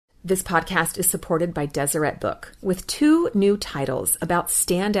This podcast is supported by Deseret Book, with 2 new titles about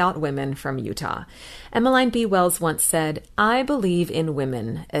standout women from Utah. Emmeline B. Wells once said, "I believe in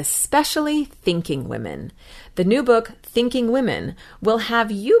women, especially thinking women." The new book, Thinking Women, will have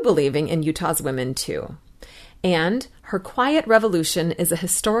you believing in Utah's women too. And Her Quiet Revolution is a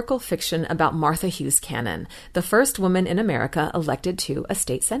historical fiction about Martha Hughes Cannon, the first woman in America elected to a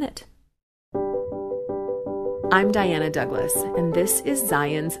state senate. I'm Dianna Douglas, and this is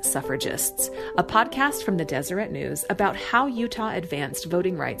Zion's Suffragists, a podcast from the Deseret News about how Utah advanced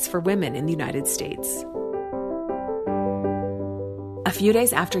voting rights for women in the United States. A few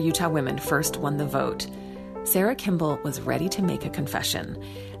days after Utah women first won the vote, Sarah Kimball was ready to make a confession.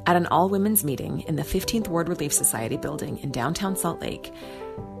 At an all-women's meeting in the 15th Ward Relief Society building in downtown Salt Lake,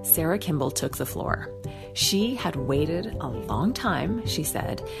 Sarah Kimball took the floor. She had waited a long time, she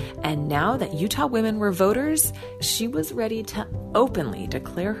said, and now that Utah women were voters, she was ready to openly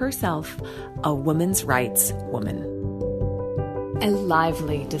declare herself a women's rights woman. A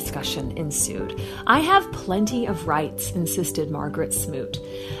lively discussion ensued. "I have plenty of rights," insisted Margaret Smoot.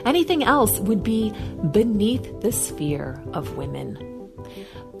 "Anything else would be beneath the sphere of women."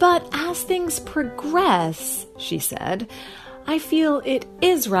 "But as things progress," she said, "I feel it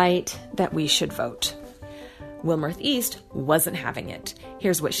is right that we should vote." Wilmarth East wasn't having it.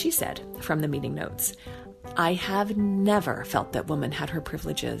 Here's what she said from the meeting notes. "I have never felt that woman had her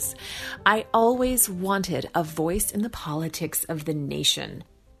privileges. I always wanted a voice in the politics of the nation,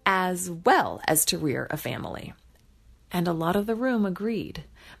 as well as to rear a family." And a lot of the room agreed.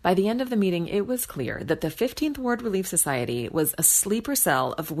 By the end of the meeting, it was clear that the 15th Ward Relief Society was a sleeper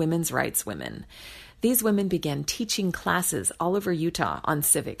cell of women's rights women. These women began teaching classes all over Utah on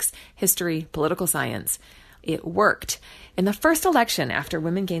civics, history, political science. It worked. In the first election after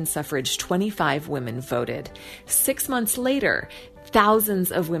women gained suffrage, 25 women voted. 6 months later,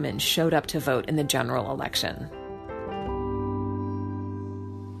 thousands of women showed up to vote in the general election.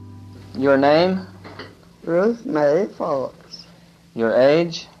 Your name? Ruth May Fox. Your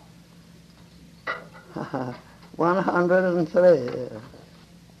age? 103.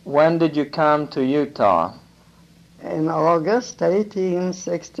 When did you come to Utah? In August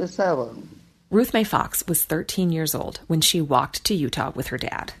 1867. Ruth May Fox was 13 years old when she walked to Utah with her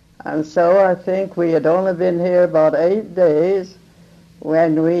dad. And so I think we had only been here about 8 days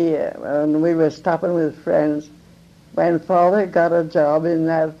when we were stopping with friends when Father got a job in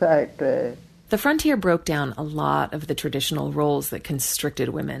that factory. The frontier broke down a lot of the traditional roles that constricted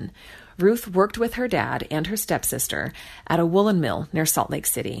women. Ruth worked with her dad and her stepsister at a woolen mill near Salt Lake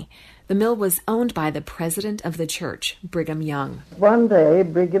City. The mill was owned by the president of the church, Brigham Young. One day,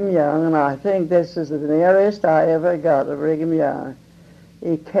 Brigham Young, and I think this is the nearest I ever got of Brigham Young,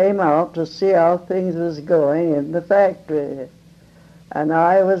 he came out to see how things was going in the factory. And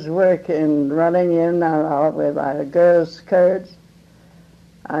I was working, running in and out with my girls' skirts,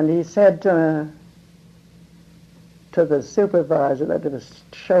 and he said to the supervisor that was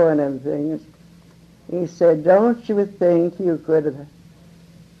showing him things, he said, "Don't you think you could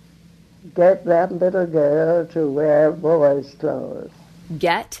get that little girl to wear boys' clothes?"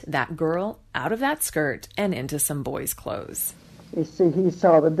 Get that girl out of that skirt and into some boys' clothes. You see, he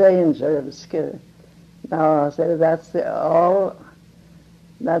saw the danger of the skirt. Now I said, that's all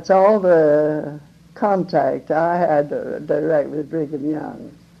the contact I had direct with Brigham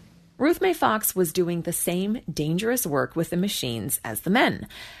Young. Ruth May Fox was doing the same dangerous work with the machines as the men.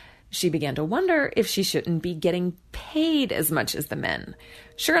 She began to wonder if she shouldn't be getting paid as much as the men.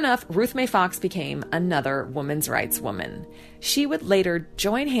 Sure enough, Ruth May Fox became another women's rights woman. She would later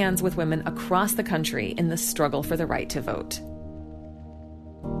join hands with women across the country in the struggle for the right to vote.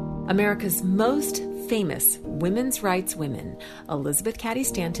 America's most famous women's rights women, Elizabeth Cady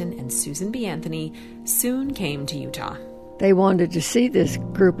Stanton and Susan B. Anthony, soon came to Utah. They wanted to see this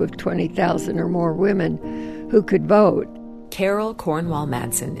group of 20,000 or more women who could vote. Carol Cornwall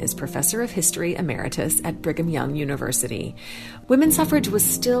Madsen is professor of history emeritus at Brigham Young University. Women's suffrage was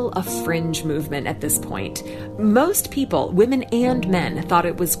still a fringe movement at this point. Most people, women and men, thought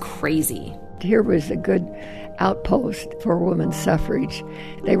it was crazy. Here was a good outpost for women's suffrage.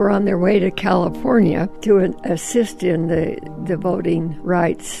 They were on their way to California to assist in the voting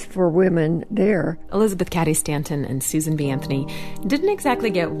rights for women there. Elizabeth Cady Stanton and Susan B. Anthony didn't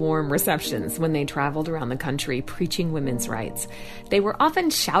exactly get warm receptions when they traveled around the country preaching women's rights. They were often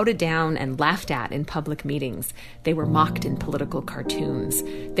shouted down and laughed at in public meetings. They were mocked in political cartoons.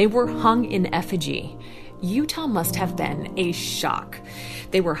 They were hung in effigy. Utah must have been a shock.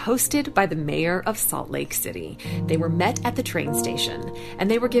 They were hosted by the mayor of Salt Lake City. They were met at the train station, and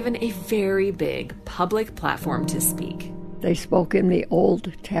they were given a very big public platform to speak. They spoke in the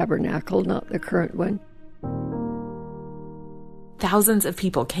old tabernacle, not the current one. Thousands of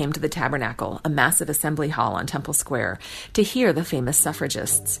people came to the Tabernacle, a massive assembly hall on Temple Square, to hear the famous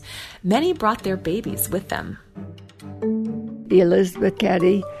suffragists. Many brought their babies with them. Elizabeth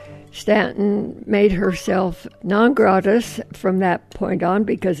Cady Stanton made herself non gratis from that point on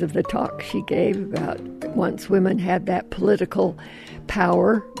because of the talk she gave about once women had that political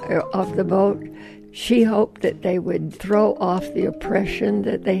power of the vote. She hoped that they would throw off the oppression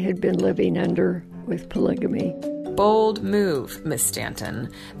that they had been living under with polygamy. Bold move, Miss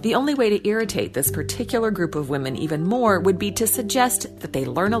Stanton. The only way to irritate this particular group of women even more would be to suggest that they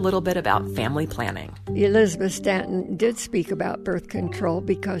learn a little bit about family planning. Elizabeth Stanton did speak about birth control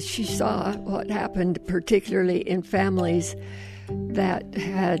because she saw what happened, particularly in families that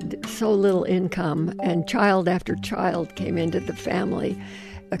had so little income, and child after child came into the family.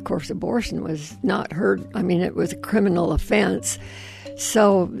 Of course, abortion was not heard. I mean, it was a criminal offense.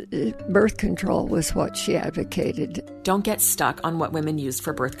 So birth control was what she advocated. Don't get stuck on what women used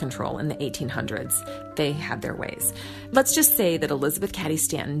for birth control in the 1800s. They had their ways. Let's just say that Elizabeth Cady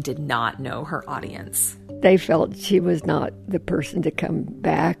Stanton did not know her audience. They felt she was not the person to come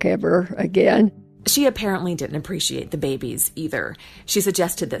back ever again. She apparently didn't appreciate the babies either. She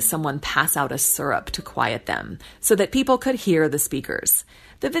suggested that someone pass out a syrup to quiet them so that people could hear the speakers.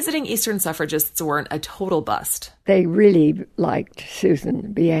 The visiting Eastern suffragists weren't a total bust. They really liked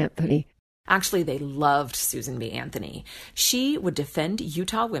Susan B. Anthony. Actually, they loved Susan B. Anthony. She would defend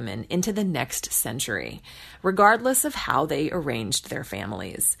Utah women into the next century, regardless of how they arranged their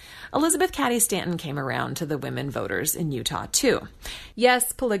families. Elizabeth Cady Stanton came around to the women voters in Utah, too.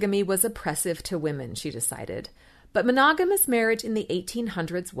 Yes, polygamy was oppressive to women, she decided, but monogamous marriage in the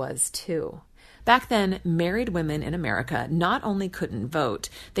 1800s was, too. Back then, married women in America not only couldn't vote,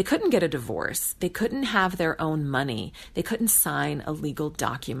 they couldn't get a divorce, they couldn't have their own money, they couldn't sign a legal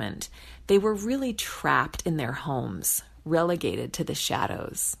document. They were really trapped in their homes, relegated to the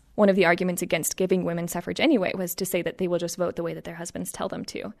shadows. One of the arguments against giving women suffrage anyway was to say that they will just vote the way that their husbands tell them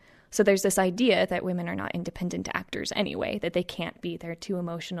to. So there's this idea that women are not independent actors anyway, that they can't be, they're too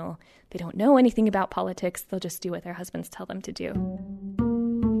emotional, they don't know anything about politics, they'll just do what their husbands tell them to do.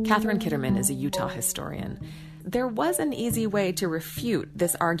 Catherine Kitterman is a Utah historian. There was an easy way to refute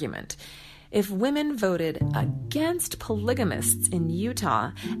this argument. If women voted against polygamists in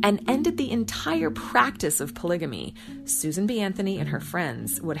Utah and ended the entire practice of polygamy, Susan B. Anthony and her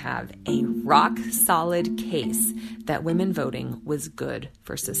friends would have a rock-solid case that women voting was good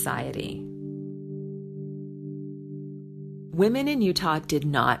for society. Women in Utah did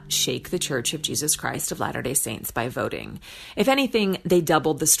not shake the Church of Jesus Christ of Latter-day Saints by voting. If anything, they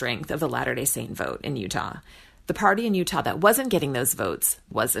doubled the strength of the Latter-day Saint vote in Utah. The party in Utah that wasn't getting those votes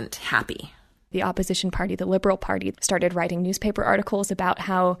wasn't happy. The opposition party, the Liberal Party, started writing newspaper articles about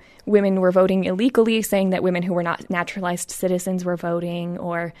how women were voting illegally, saying that women who were not naturalized citizens were voting,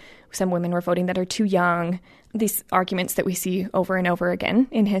 or some women were voting that are too young. These arguments that we see over and over again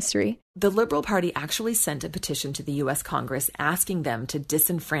in history. The Liberal Party actually sent a petition to the U.S. Congress asking them to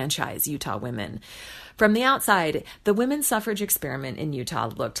disenfranchise Utah women. From the outside, the women's suffrage experiment in Utah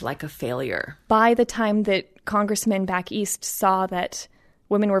looked like a failure. By the time that congressmen back east saw that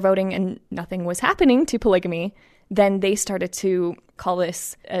women were voting and nothing was happening to polygamy, then they started to call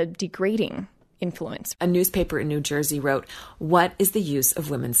this a degrading influence. A newspaper in New Jersey wrote, "What is the use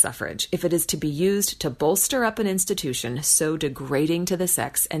of women's suffrage if it is to be used to bolster up an institution so degrading to the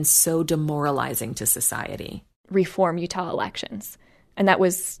sex and so demoralizing to society?" Reform Utah elections. And that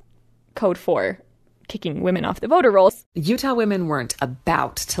was code for kicking women off the voter rolls. Utah women weren't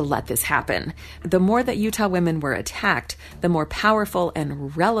about to let this happen. The more that Utah women were attacked, the more powerful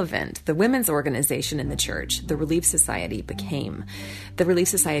and relevant the women's organization in the church, the Relief Society, became. The Relief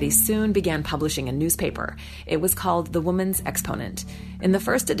Society soon began publishing a newspaper. It was called The Woman's Exponent. In the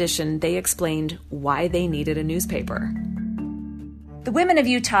first edition, they explained why they needed a newspaper. The women of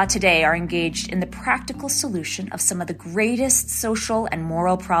Utah today are engaged in the practical solution of some of the greatest social and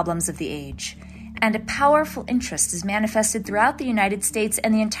moral problems of the age. And a powerful interest is manifested throughout the United States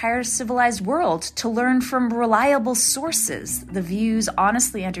and the entire civilized world to learn from reliable sources the views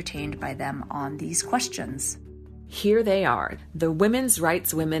honestly entertained by them on these questions. Here they are, the women's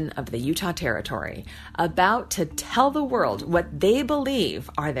rights women of the Utah Territory, about to tell the world what they believe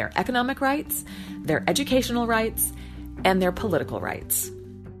are their economic rights, their educational rights, and their political rights.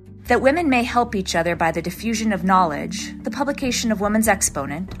 That women may help each other by the diffusion of knowledge, the publication of Woman's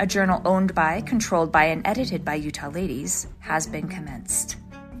Exponent, a journal owned by, controlled by, and edited by Utah ladies, has been commenced.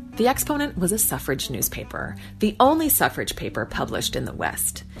 The Exponent was a suffrage newspaper, the only suffrage paper published in the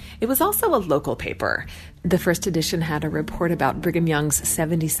West. It was also a local paper. The first edition had a report about Brigham Young's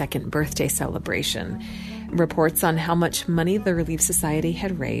 72nd birthday celebration, reports on how much money the Relief Society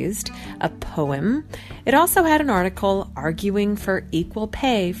had raised, a poem. It also had an article arguing for equal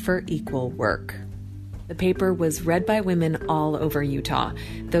pay for equal work. The paper was read by women all over Utah.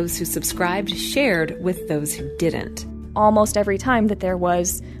 Those who subscribed shared with those who didn't. Almost every time that there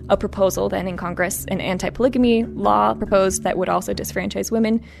was a proposal then in Congress, an anti-polygamy law proposed that would also disfranchise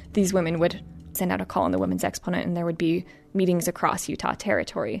women, these women would send out a call in the Women's Exponent, and there would be meetings across Utah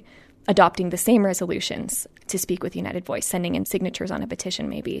territory adopting the same resolutions to speak with United Voice, sending in signatures on a petition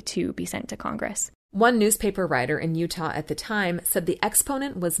maybe to be sent to Congress. One newspaper writer in Utah at the time said the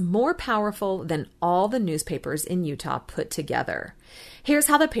Exponent was more powerful than all the newspapers in Utah put together. Here's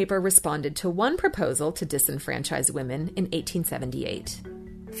how the paper responded to one proposal to disenfranchise women in 1878.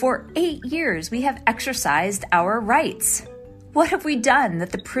 For 8 years, we have exercised our rights. What have we done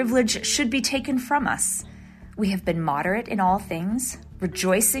that the privilege should be taken from us? We have been moderate in all things,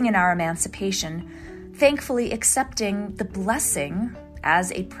 rejoicing in our emancipation, thankfully accepting the blessing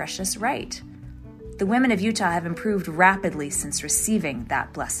as a precious right. The women of Utah have improved rapidly since receiving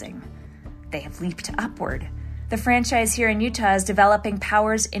that blessing. They have leaped upward. The franchise here in Utah is developing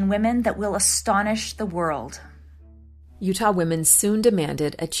powers in women that will astonish the world. Utah women soon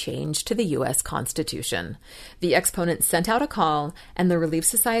demanded a change to the U.S. Constitution. The Exponent sent out a call, and the Relief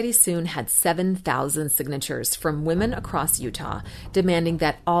Society soon had 7,000 signatures from women across Utah demanding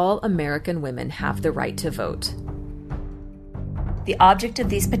that all American women have the right to vote. The object of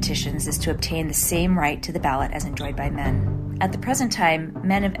these petitions is to obtain the same right to the ballot as enjoyed by men. At the present time,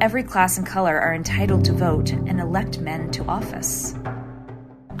 men of every class and color are entitled to vote and elect men to office.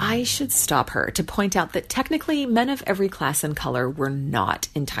 I should stop her to point out that technically men of every class and color were not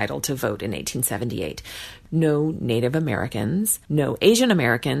entitled to vote in 1878. No Native Americans, no Asian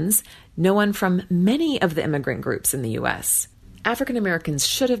Americans, no one from many of the immigrant groups in the U.S. African Americans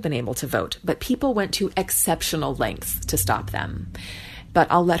should have been able to vote, but people went to exceptional lengths to stop them. But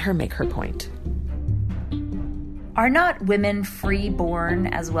I'll let her make her point. Are not women free-born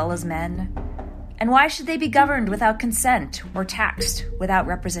as well as men? And why should they be governed without consent or taxed without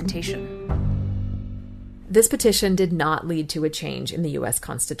representation? This petition did not lead to a change in the U.S.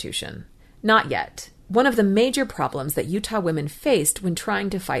 Constitution. Not yet. One of the major problems that Utah women faced when trying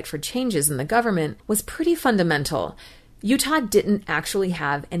to fight for changes in the government was pretty fundamental. Utah didn't actually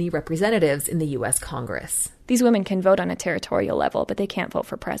have any representatives in the U.S. Congress. These women can vote on a territorial level, but they can't vote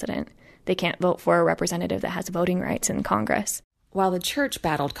for president. They can't vote for a representative that has voting rights in Congress. While the church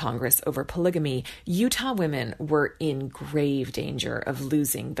battled Congress over polygamy, Utah women were in grave danger of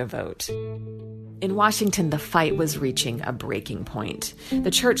losing the vote. In Washington, the fight was reaching a breaking point.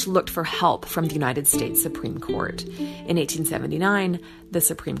 The church looked for help from the United States Supreme Court. In 1879, the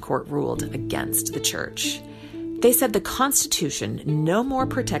Supreme Court ruled against the church. They said the Constitution no more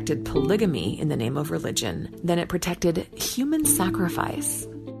protected polygamy in the name of religion than it protected human sacrifice.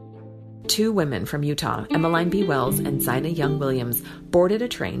 Two women from Utah, Emmeline B. Wells and Zina Young Williams, boarded a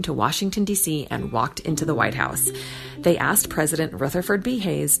train to Washington, D.C. and walked into the White House. They asked President Rutherford B.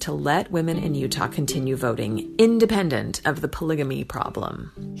 Hayes to let women in Utah continue voting, independent of the polygamy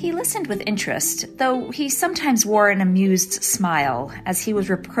problem. He listened with interest, though he sometimes wore an amused smile as he was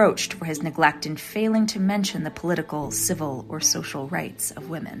reproached for his neglect in failing to mention the political, civil, or social rights of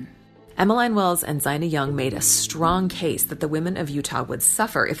women. Emmeline Wells and Zina Young made a strong case that the women of Utah would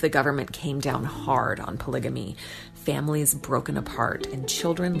suffer if the government came down hard on polygamy. Families broken apart and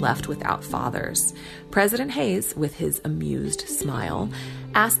children left without fathers. President Hayes, with his amused smile,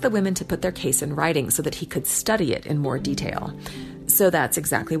 asked the women to put their case in writing so that he could study it in more detail. So that's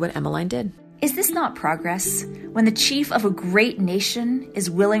exactly what Emmeline did. Is this not progress? When the chief of a great nation is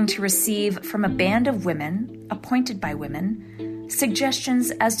willing to receive from a band of women, appointed by women,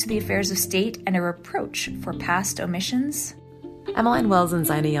 suggestions as to the affairs of state and a reproach for past omissions? Emmeline Wells and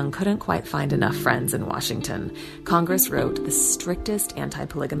Zina Young couldn't quite find enough friends in Washington. Congress wrote the strictest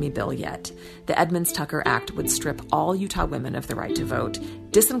anti-polygamy bill yet. The Edmunds-Tucker Act would strip all Utah women of the right to vote,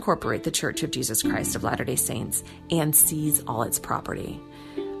 disincorporate the Church of Jesus Christ of Latter-day Saints, and seize all its property.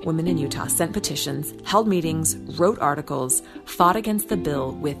 Women in Utah sent petitions, held meetings, wrote articles, fought against the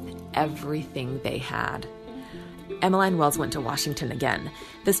bill with everything they had. Emmeline Wells went to Washington again,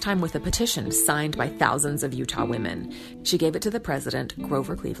 this time with a petition signed by thousands of Utah women. She gave it to the president,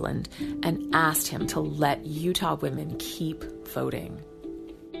 Grover Cleveland, and asked him to let Utah women keep voting.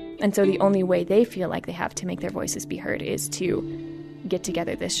 And so the only way they feel like they have to make their voices be heard is to get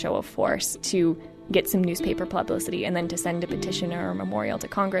together this show of force, to get some newspaper publicity, and then to send a petition or a memorial to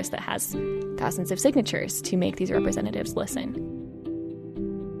Congress that has thousands of signatures to make these representatives listen.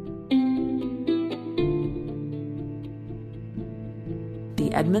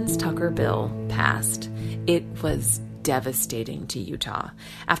 The Edmunds-Tucker bill passed. It was devastating to Utah.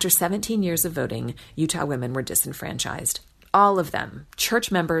 After 17 years of voting, Utah women were disenfranchised. All of them,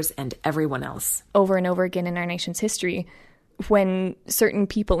 church members and everyone else. Over and over again in our nation's history, when certain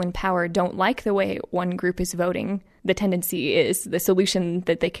people in power don't like the way one group is voting, the tendency is, the solution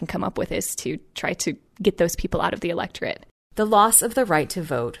that they can come up with is to try to get those people out of the electorate. The loss of the right to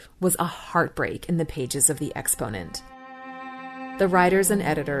vote was a heartbreak in the pages of The Exponent. The writers and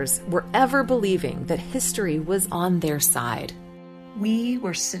editors were ever believing that history was on their side. We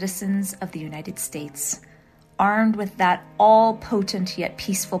were citizens of the United States, armed with that all-potent yet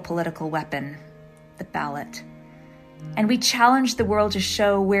peaceful political weapon, the ballot. And we challenged the world to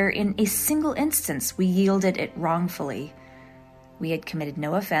show where in a single instance we yielded it wrongfully. We had committed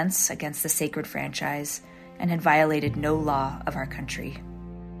no offense against the sacred franchise and had violated no law of our country.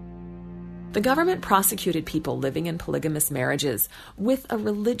 The government prosecuted people living in polygamous marriages with a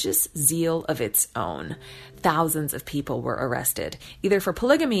religious zeal of its own. Thousands of people were arrested, either for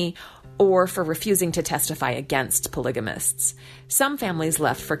polygamy or for refusing to testify against polygamists. Some families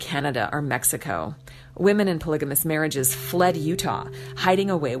left for Canada or Mexico. Women in polygamous marriages fled Utah, hiding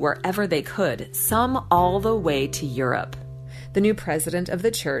away wherever they could, some all the way to Europe. The new president of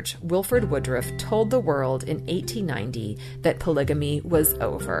the church, Wilford Woodruff, told the world in 1890 that polygamy was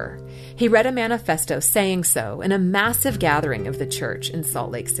over. He read a manifesto saying so in a massive gathering of the church in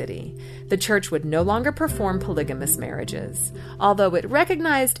Salt Lake City. The church would no longer perform polygamous marriages, although it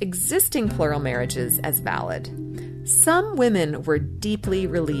recognized existing plural marriages as valid. Some women were deeply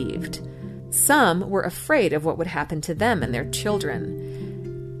relieved. Some were afraid of what would happen to them and their children.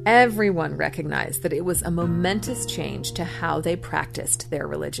 Everyone recognized that it was a momentous change to how they practiced their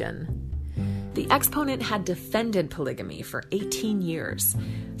religion. The Exponent had defended polygamy for 18 years.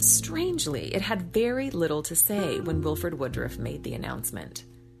 Strangely, it had very little to say when Wilford Woodruff made the announcement.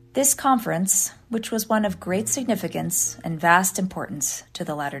 This conference, which was one of great significance and vast importance to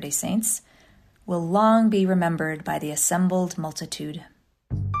the Latter-day Saints, will long be remembered by the assembled multitude.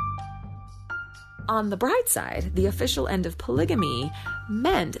 On the bright side, the official end of polygamy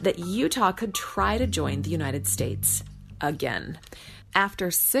meant that Utah could try to join the United States again. After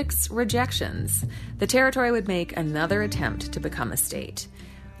 6 rejections, the territory would make another attempt to become a state.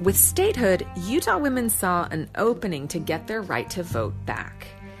 With statehood, Utah women saw an opening to get their right to vote back.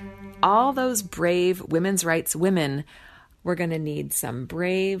 All those brave women's rights women were going to need some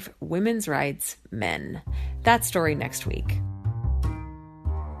brave women's rights men. That story next week.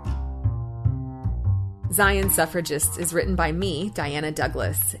 Zion Suffragists is written by me, Dianna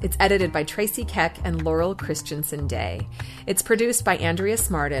Douglas. It's edited by Tracy Keck and Laurel Christensen Day. It's produced by Andrea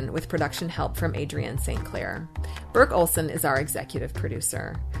Smartin with production help from Adrienne St. Clair. Burke Olson is our executive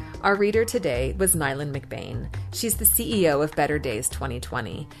producer. Our reader today was Nylan McBain. She's the CEO of Better Days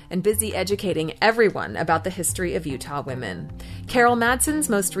 2020 and busy educating everyone about the history of Utah women. Carol Madsen's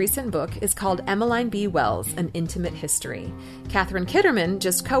most recent book is called Emmeline B. Wells, An Intimate History. Catherine Kitterman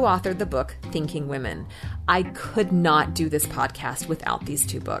just co-authored the book Thinking Women. I could not do this podcast without these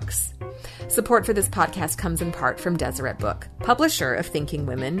 2 books. Support for this podcast comes in part from Deseret Book, publisher of Thinking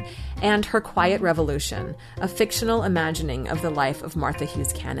Women, and Her Quiet Revolution, a fictional imagining of the life of Martha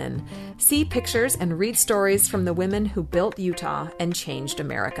Hughes Cannon. See pictures and read stories from the women who built Utah and changed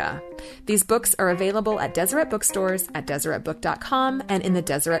America. These books are available at Deseret bookstores, at DeseretBook.com, and in the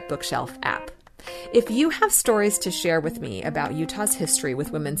Deseret Bookshelf app. If you have stories to share with me about Utah's history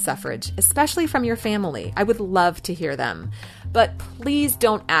with women's suffrage, especially from your family, I would love to hear them. But please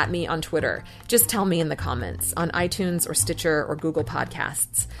don't @ me on Twitter. Just tell me in the comments on iTunes or Stitcher or Google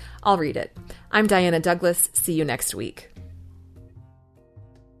Podcasts. I'll read it. I'm Dianna Douglas. See you next week.